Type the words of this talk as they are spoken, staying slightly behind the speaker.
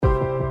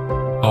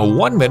A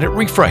 1-minute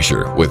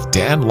refresher with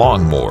Dan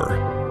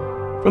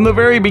Longmore. From the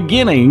very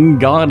beginning,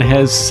 God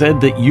has said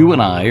that you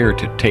and I are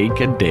to take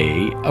a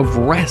day of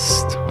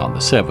rest. On the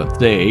seventh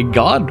day,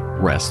 God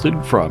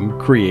rested from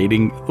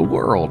creating the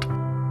world.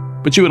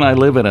 But you and I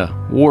live in a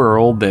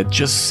world that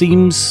just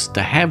seems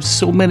to have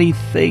so many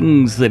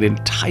things that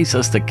entice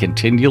us to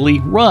continually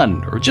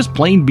run or just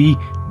plain be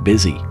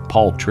busy.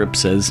 Paul Tripp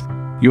says,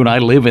 you and I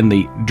live in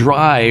the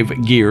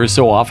drive gear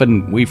so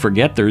often we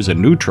forget there's a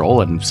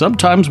neutral, and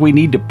sometimes we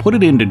need to put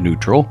it into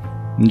neutral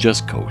and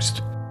just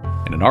coast.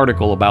 In an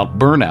article about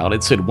burnout,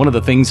 it said one of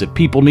the things that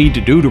people need to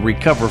do to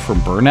recover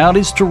from burnout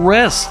is to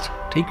rest,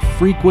 take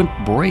frequent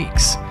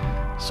breaks.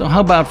 So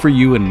how about for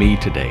you and me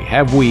today?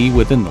 Have we,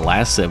 within the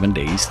last 7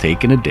 days,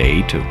 taken a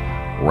day to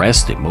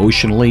rest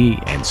emotionally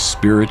and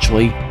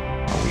spiritually?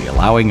 Are we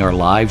allowing our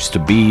lives to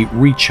be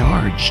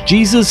recharged?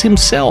 Jesus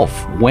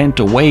himself went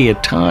away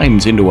at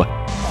times into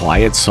a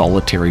quiet,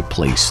 solitary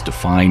place to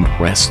find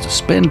rest, to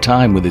spend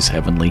time with his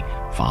heavenly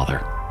Father.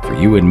 For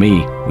you and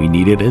me, we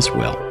need it as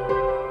well.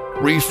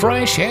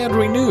 Refresh and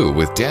renew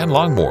with Dan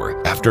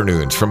Longmore,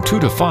 afternoons from 2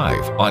 to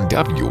 5 on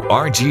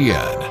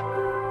WRGN.